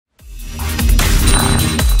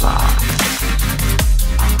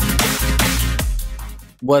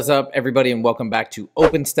What's up, everybody, and welcome back to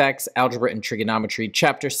OpenStax Algebra and Trigonometry,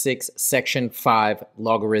 Chapter 6, Section 5,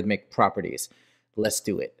 Logarithmic Properties. Let's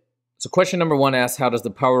do it. So question number 1 asks, how does the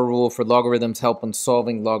power rule for logarithms help when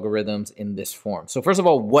solving logarithms in this form? So first of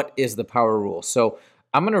all, what is the power rule? So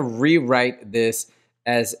I'm going to rewrite this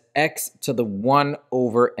as x to the 1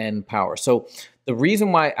 over n power. So the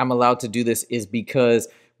reason why I'm allowed to do this is because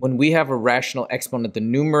when we have a rational exponent, the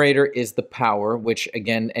numerator is the power, which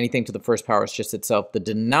again, anything to the first power is just itself. The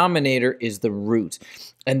denominator is the root.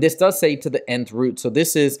 And this does say to the nth root. So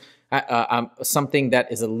this is something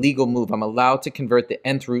that is a legal move. I'm allowed to convert the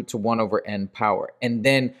nth root to 1 over n power. And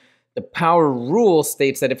then the power rule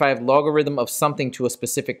states that if I have logarithm of something to a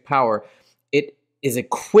specific power, it is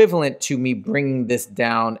equivalent to me bringing this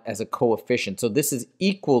down as a coefficient. So this is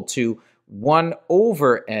equal to 1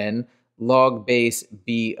 over n log base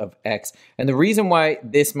b of x. And the reason why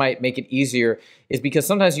this might make it easier is because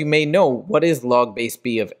sometimes you may know what is log base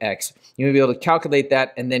b of x. You may be able to calculate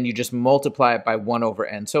that and then you just multiply it by 1 over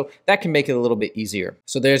n. So that can make it a little bit easier.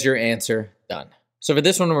 So there's your answer, done. So for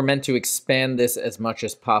this one, we're meant to expand this as much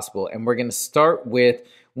as possible. And we're going to start with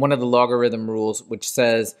one of the logarithm rules, which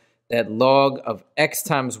says that log of x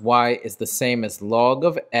times y is the same as log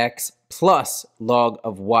of x plus log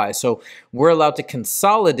of y. So we're allowed to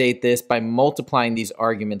consolidate this by multiplying these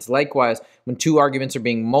arguments. Likewise, when two arguments are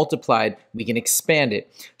being multiplied, we can expand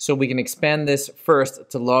it. So we can expand this first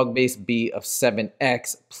to log base b of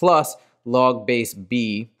 7x plus log base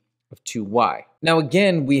b of 2y. Now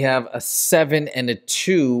again, we have a 7 and a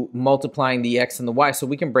 2 multiplying the x and the y, so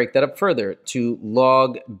we can break that up further to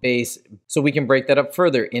log base. So we can break that up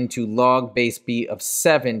further into log base b of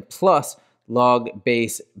 7 plus log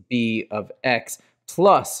base b of x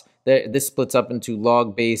plus, this splits up into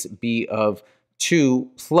log base b of 2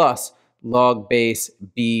 plus log base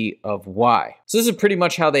b of y. So this is pretty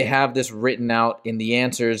much how they have this written out in the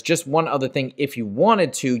answers. Just one other thing, if you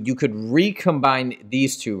wanted to, you could recombine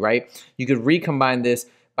these two, right? You could recombine this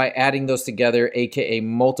by adding those together, aka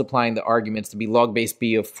multiplying the arguments to be log base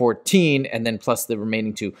b of 14 and then plus the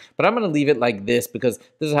remaining 2. But I'm going to leave it like this because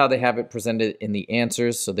this is how they have it presented in the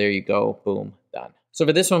answers. So there you go, boom, done. So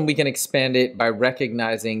for this one, we can expand it by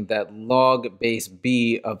recognizing that log base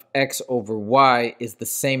b of x over y is the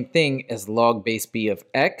same thing as log base b of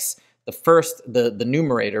x, the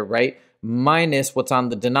numerator, right, minus what's on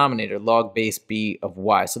the denominator, log base b of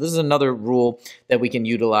y. So this is another rule that we can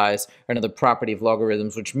utilize, or another property of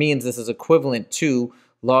logarithms, which means this is equivalent to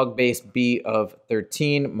log base b of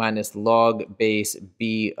 13 minus log base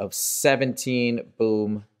b of 17,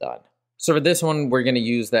 boom, done. So for this one, we're going to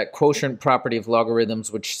use that quotient property of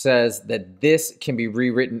logarithms, which says that this can be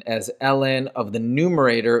rewritten as ln of the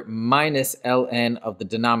numerator minus ln of the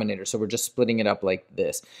denominator. So we're just splitting it up like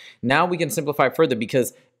this. Now we can simplify further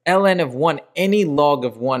because ln of 1, any log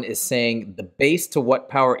of 1 is saying the base to what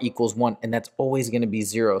power equals 1, and that's always going to be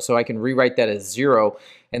 0. So I can rewrite that as 0,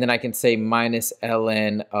 and then I can say minus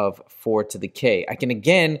ln of 4 to the k. I can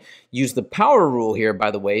again use the power rule here, by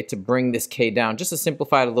the way, to bring this k down, just to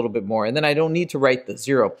simplify it a little bit more, and then I don't need to write the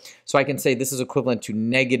 0. So I can say this is equivalent to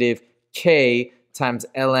negative k times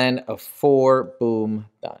ln of 4, boom,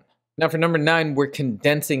 done. Now for number 9, we're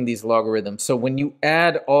condensing these logarithms. So when you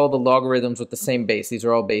add all the logarithms with the same base, these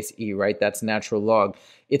are all base e, right? That's natural log.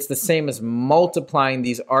 It's the same as multiplying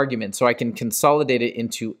these arguments. So I can consolidate it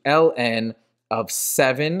into ln of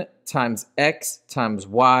 7 times x times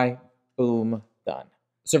y, boom, done.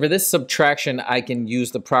 So for this subtraction, I can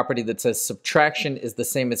use the property that says subtraction is the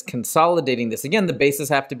same as consolidating this. Again, the bases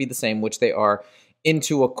have to be the same, which they are,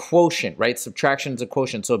 into a quotient, right? Subtraction is a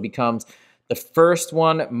quotient, so it becomes the first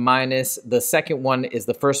one minus the second one is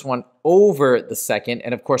the first one over the second.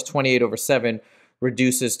 And of course, 28 over 7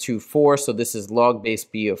 reduces to 4. So this is log base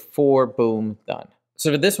b of 4, boom, done.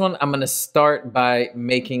 So for this one, I'm going to start by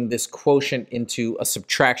making this quotient into a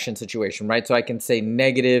subtraction situation, right? So I can say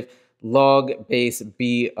negative log base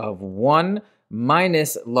b of 1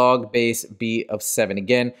 minus log base b of 7.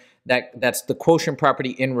 Again, that's the quotient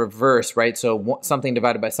property in reverse, right? So something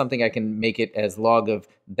divided by something, I can make it as log of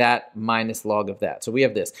that minus log of that. So we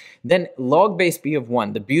have this. Then log base b of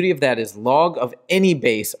 1. The beauty of that is log of any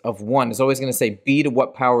base of 1 is always going to say b to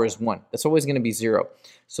what power is 1. That's always going to be 0.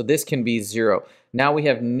 So this can be 0. Now we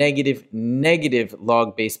have negative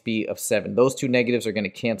log base b of 7. Those two negatives are going to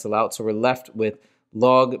cancel out. So we're left with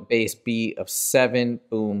log base b of 7,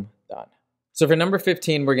 boom, done. So for number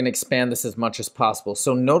 15, we're going to expand this as much as possible.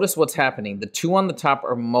 So notice what's happening. The 2 on the top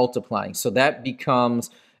are multiplying. So that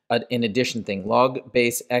becomes an addition thing. Log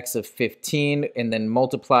base x of 15 and then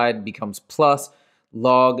multiplied becomes plus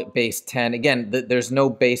log base 10. Again, there's no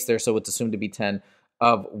base there, so it's assumed to be 10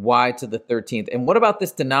 of y to the 13th. And what about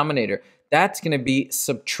this denominator? That's going to be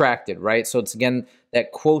subtracted, right? So it's, again,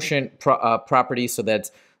 that quotient property, so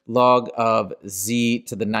that's log of z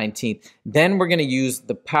to the 19th. Then we're going to use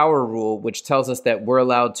the power rule, which tells us that we're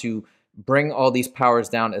allowed to bring all these powers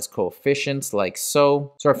down as coefficients, like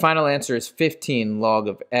so. So our final answer is 15 log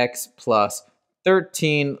of x plus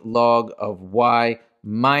 13 log of y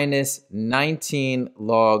minus 19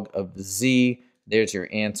 log of z. There's your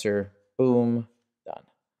answer. Boom. Done.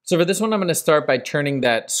 So for this one, I'm going to start by turning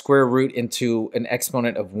that square root into an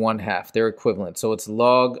exponent of 1/2. They're equivalent. So it's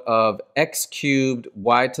log of x cubed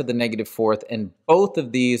y to the -4th, and both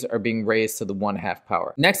of these are being raised to the 1/2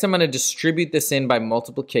 power. Next, I'm going to distribute this in by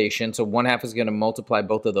multiplication. So 1/2 is going to multiply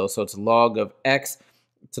both of those. So it's log of x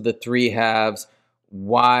to the 3/2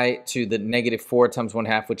 y to the -4 times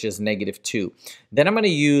 1/2, which is -2. Then I'm going to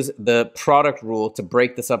use the product rule to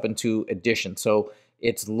break this up into addition. So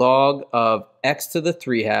it's log of x to the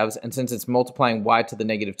 3/2, and since it's multiplying y to the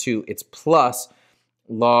 -2, it's plus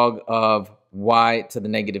log of y to the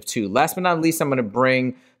 -2. Last but not least, I'm going to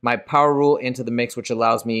bring my power rule into the mix, which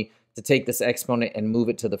allows me to take this exponent and move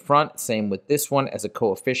it to the front. Same with this one as a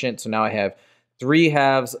coefficient. So now I have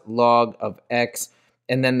 3/2 log of x,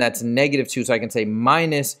 and then that's -2, so I can say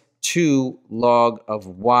minus 2 log of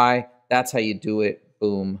y. That's how you do it.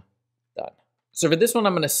 Boom. Done. So for this one,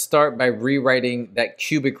 I'm going to start by rewriting that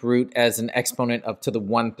cubic root as an exponent up to the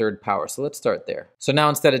 1/3 power. So let's start there. So now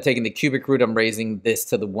instead of taking the cubic root, I'm raising this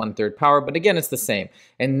to the 1/3 power, but again, it's the same.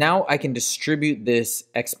 And now I can distribute this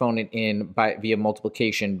exponent in via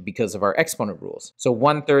multiplication because of our exponent rules. So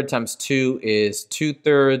 1/3 times 2 is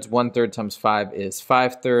 2/3, 1/3 times 5 is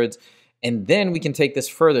 5/3. And then we can take this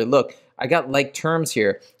further. Look, I got like terms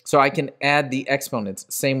here, so I can add the exponents.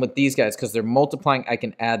 Same with these guys, because they're multiplying, I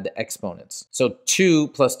can add the exponents. So 2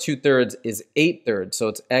 plus 2/3 is 8/3, so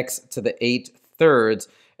it's x to the 8/3.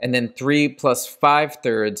 And then 3 plus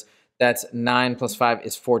 5/3, that's 9 plus 5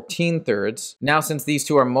 is 14/3. Now, since these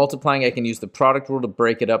two are multiplying, I can use the product rule to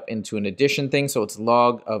break it up into an addition thing. So it's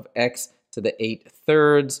log of x to the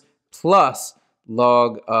 8/3 plus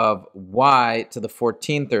log of y to the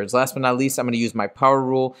 14/3. Last but not least, I'm going to use my power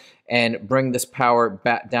rule and bring this power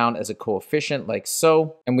back down as a coefficient, like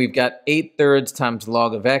so. And we've got 8/3 times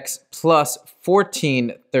log of x plus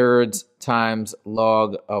 14/3 times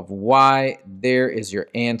log of y. There is your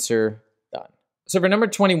answer. Done. So for number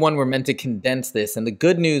 21, we're meant to condense this. And the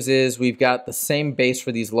good news is we've got the same base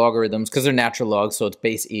for these logarithms because they're natural logs, so it's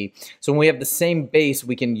base e. So when we have the same base,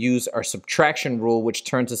 we can use our subtraction rule, which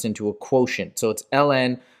turns this into a quotient. So it's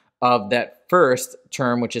ln of that first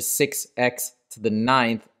term, which is 6x to the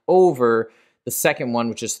 9th, over the second one,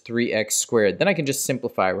 which is 3x squared. Then I can just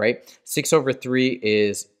simplify, right? 6 over 3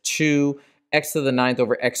 is 2. X to the 9th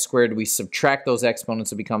over x squared. We subtract those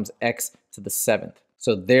exponents, it becomes x to the 7th.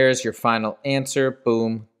 So there's your final answer.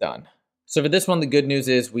 Boom, done. So for this one, the good news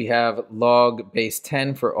is we have log base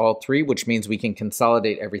 10 for all three, which means we can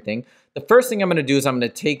consolidate everything. The first thing I'm going to do is I'm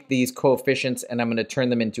going to take these coefficients and I'm going to turn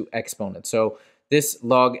them into exponents. So this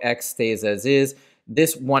log x stays as is.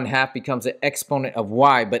 This 1/2 becomes an exponent of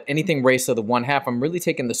y, but anything raised to the 1/2, I'm really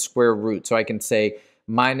taking the square root. So I can say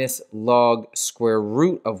minus log square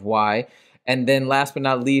root of y. And then last but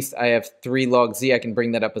not least, I have 3 log z. I can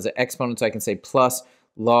bring that up as an exponent, so I can say plus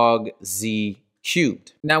log z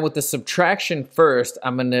cubed. Now with the subtraction first,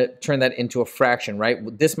 I'm going to turn that into a fraction, right?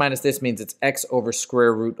 This minus this means it's x over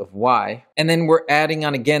square root of y. And then we're adding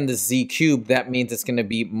on again the z cubed. That means it's going to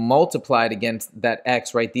be multiplied against that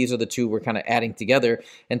x, right? These are the two we're kind of adding together.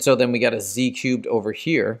 And so then we got a z cubed over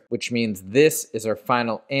here, which means this is our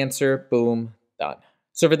final answer. Boom, done.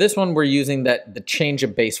 So for this one, we're using the change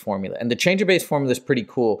of base formula. And the change of base formula is pretty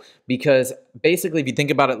cool because basically if you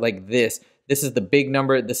think about it like this is the big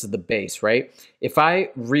number, this is the base, right? If I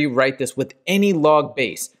rewrite this with any log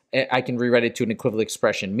base, I can rewrite it to an equivalent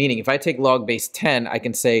expression. Meaning if I take log base 10, I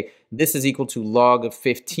can say this is equal to log of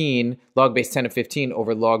 15, log base 10 of 15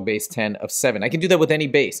 over log base 10 of 7. I can do that with any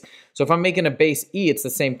base. So if I'm making a base e, it's the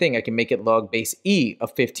same thing. I can make it log base e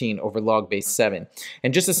of 15 over log base 7.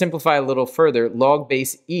 And just to simplify a little further, log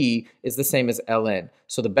base e is the same as ln.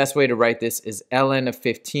 So the best way to write this is ln of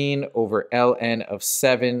 15 over ln of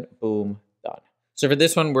 7. Boom. So for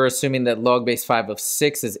this one, we're assuming that log base 5 of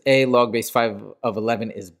 6 is A, log base 5 of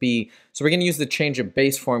 11 is B. So we're going to use the change of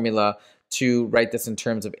base formula to write this in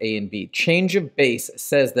terms of A and B. Change of base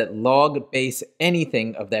says that log base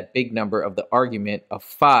anything of that big number of the argument of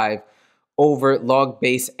 5 over log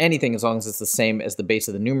base anything, as long as it's the same as the base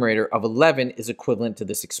of the numerator, of 11 is equivalent to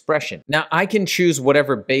this expression. Now, I can choose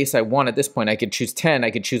whatever base I want at this point. I could choose 10,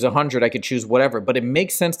 I could choose 100, I could choose whatever, but it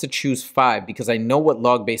makes sense to choose 5 because I know what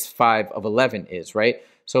log base 5 of 11 is, right?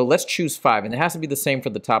 So let's choose 5, and it has to be the same for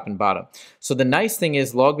the top and bottom. So the nice thing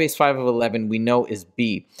is log base 5 of 11 we know is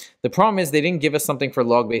b. The problem is they didn't give us something for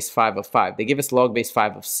log base 5 of 5. They give us log base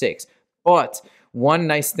 5 of 6. But one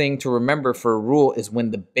nice thing to remember for a rule is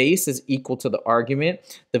when the base is equal to the argument,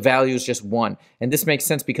 the value is just 1. And this makes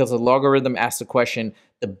sense because the logarithm asks the question,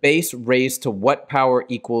 the base raised to what power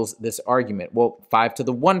equals this argument? Well, 5 to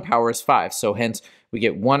the 1 power is 5. So hence we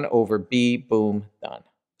get 1 over b, boom, done.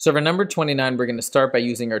 So for number 29, we're going to start by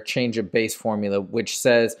using our change of base formula, which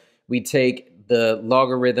says we take the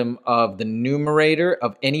logarithm of the numerator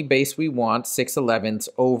of any base we want, 6/11,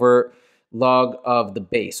 over log of the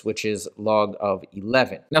base, which is log of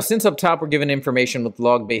 11. Now, since up top we're given information with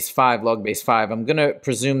log base 5, I'm going to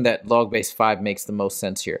presume that log base 5 makes the most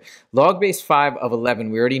sense here. Log base 5 of 11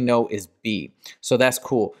 we already know is b, so that's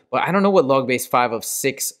cool. But I don't know what log base 5 of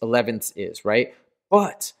 6/11 is, right?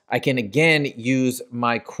 But I can again use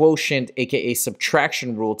my quotient, aka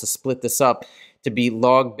subtraction rule, to split this up to be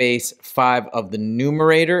log base 5 of the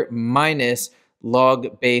numerator minus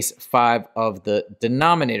log base 5 of the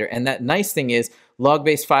denominator. And that nice thing is log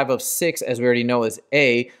base 5 of 6, as we already know, is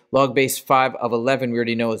a. Log base 5 of 11 we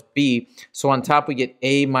already know is b. So on top we get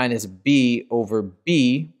a minus b over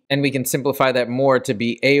b. And we can simplify that more to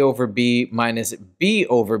be a over b minus b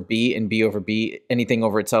over b, and b over b, anything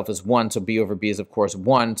over itself is 1, so b over b is of course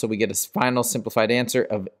 1. So we get a final simplified answer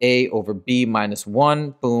of a over b minus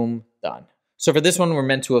 1, boom, done. So for this one, we're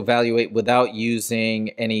meant to evaluate without using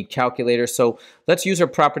any calculator. So let's use our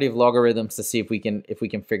property of logarithms to see if we can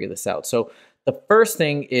figure this out. So the first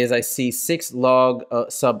thing is I see 6 log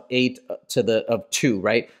sub 8 to the of 2,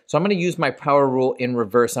 right? So I'm going to use my power rule in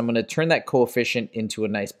reverse. I'm going to turn that coefficient into a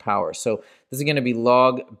nice power. So this is going to be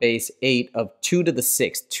log base 8 of 2 to the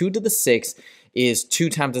 6. 2 to the 6 is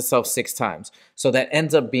 2 times itself 6 times. So that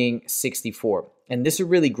ends up being 64. And this is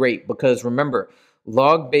really great because remember,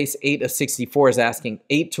 log base 8 of 64 is asking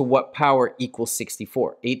 8 to what power equals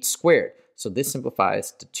 64? 8 squared. So this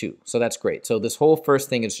simplifies to 2. So that's great. So this whole first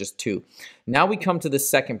thing is just 2. Now we come to the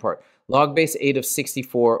second part. Log base 8 of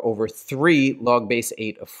 64 over 3 log base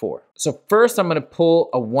 8 of 4. So first I'm going to pull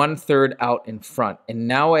a 1/3 out in front. And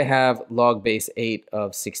now I have log base 8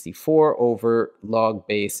 of 64 over log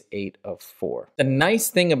base 8 of 4. The nice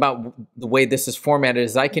thing about the way this is formatted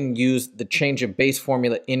is I can use the change of base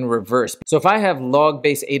formula in reverse. So if I have log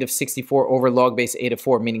base 8 of 64 over log base 8 of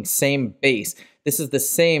 4, meaning same base, this is the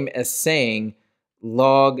same as saying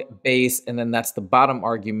log base, and then that's the bottom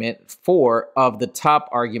argument, 4 of the top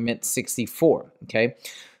argument, 64, okay?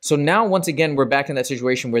 So now, once again, we're back in that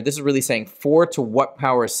situation where this is really saying 4 to what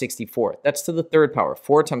power is 64? That's to the 3rd power.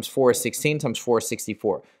 4 times 4 is 16 times 4 is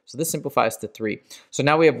 64. So this simplifies to 3. So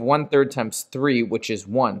now we have 1/3 times 3, which is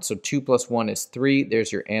 1. So 2 plus 1 is 3.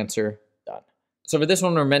 There's your answer. Done. So for this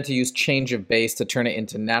one, we're meant to use change of base to turn it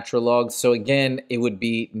into natural logs. So again, it would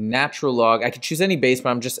be natural log. I could choose any base, but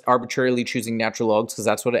I'm just arbitrarily choosing natural logs because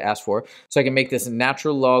that's what it asked for. So I can make this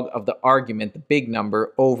natural log of the argument, the big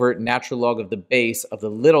number, over natural log of the base of the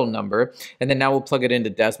little number. And then now we'll plug it into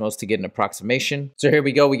Desmos to get an approximation. So here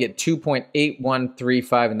we go. We get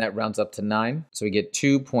 2.8135, and that rounds up to 9. So we get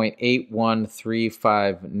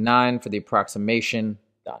 2.81359 for the approximation.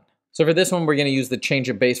 So for this one, we're going to use the change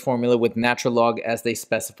of base formula with natural log as they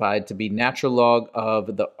specified to be natural log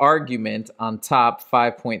of the argument on top,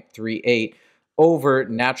 5.38, over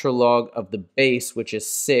natural log of the base, which is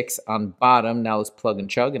 6 on bottom. Now let's plug and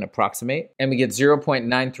chug and approximate. And we get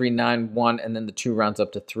 0.9391, and then the 2 rounds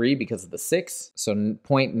up to 3 because of the 6. So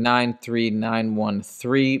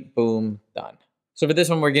 0.93913, boom, done. So for this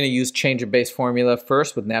one, we're going to use change of base formula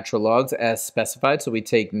first with natural logs as specified. So we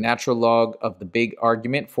take natural log of the big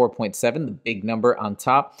argument, 4.7, the big number on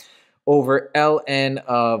top, over ln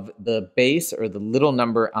of the base, or the little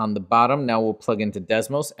number on the bottom. Now we'll plug into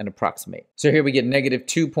Desmos and approximate. So here we get negative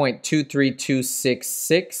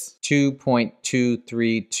 2.23266,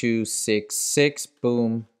 2.23266,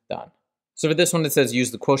 boom, done. So for this one, it says use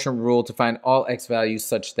the quotient rule to find all x values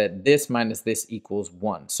such that this minus this equals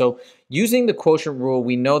 1. So using the quotient rule,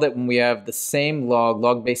 we know that when we have the same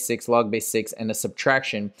log base 6, and a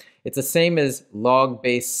subtraction, it's the same as log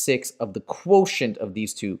base 6 of the quotient of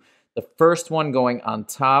these two. The first one going on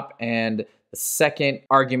top and the second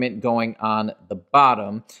argument going on the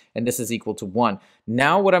bottom, and this is equal to 1.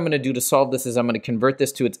 Now what I'm going to do to solve this is I'm going to convert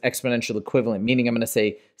this to its exponential equivalent, meaning I'm going to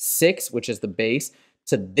say 6, which is the base,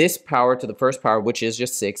 to this power, to the first power, which is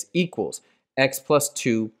just 6, equals x plus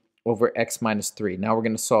 2 over x minus 3. Now we're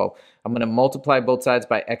going to solve. I'm going to multiply both sides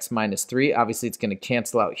by x minus 3. Obviously, it's going to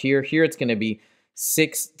cancel out here. Here, it's going to be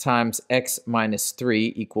 6 times x minus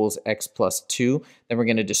 3 equals x plus 2. Then we're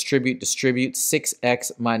going to distribute.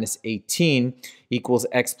 6x minus 18 equals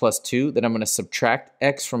x plus 2. Then I'm going to subtract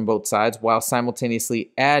x from both sides while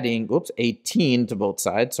simultaneously adding, 18 to both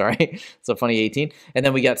sides. Sorry, it's a funny 18. And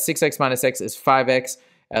then we got 6x minus x is 5x.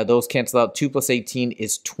 Those cancel out. 2 plus 18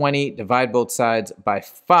 is 20. Divide both sides by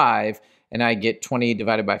 5, and I get 20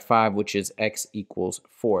 divided by 5, which is x equals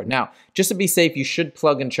 4. Now, just to be safe, you should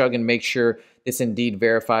plug and chug and make sure this indeed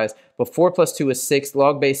verifies. But 4 plus 2 is 6.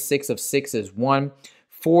 Log base 6 of 6 is 1.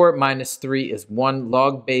 4 minus 3 is 1.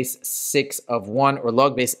 Log base 6 of 1, or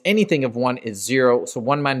log base anything of 1 is 0. So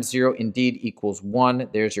 1 minus 0 indeed equals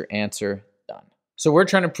 1. There's your answer. Done. So we're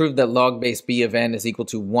trying to prove that log base b of n is equal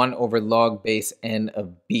to 1 over log base n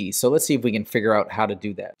of b. So let's see if we can figure out how to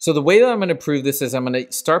do that. So the way that I'm going to prove this is I'm going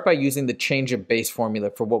to start by using the change of base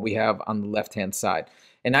formula for what we have on the left-hand side.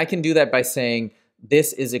 And I can do that by saying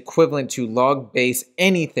this is equivalent to log base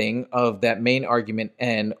anything of that main argument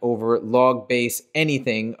n over log base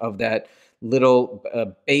anything of that little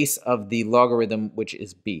base of the logarithm, which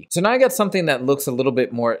is b. So now I got something that looks a little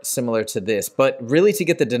bit more similar to this, but really to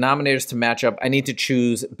get the denominators to match up, I need to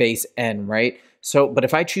choose base n, right? So, but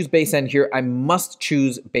if I choose base n here, I must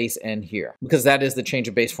choose base n here because that is the change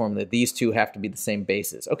of base formula. These two have to be the same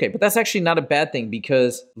bases. Okay, but that's actually not a bad thing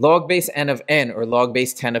because log base n of n or log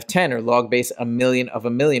base 10 of 10 or log base a million of a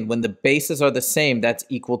million, when the bases are the same, that's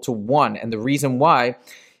equal to 1. And the reason why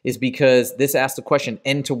is because this asks the question,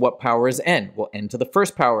 n to what power is n? Well, n to the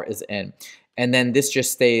first power is n. And then this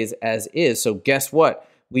just stays as is. So guess what?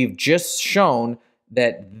 We've just shown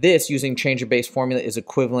that this, using change of base formula, is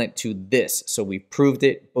equivalent to this. So we proved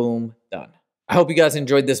it. Boom, done. I hope you guys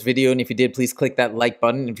enjoyed this video, and if you did, please click that like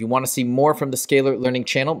button. If you want to see more from the Scalar Learning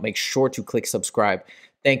channel, make sure to click subscribe.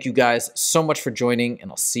 Thank you guys so much for joining, and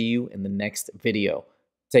I'll see you in the next video.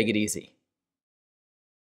 Take it easy.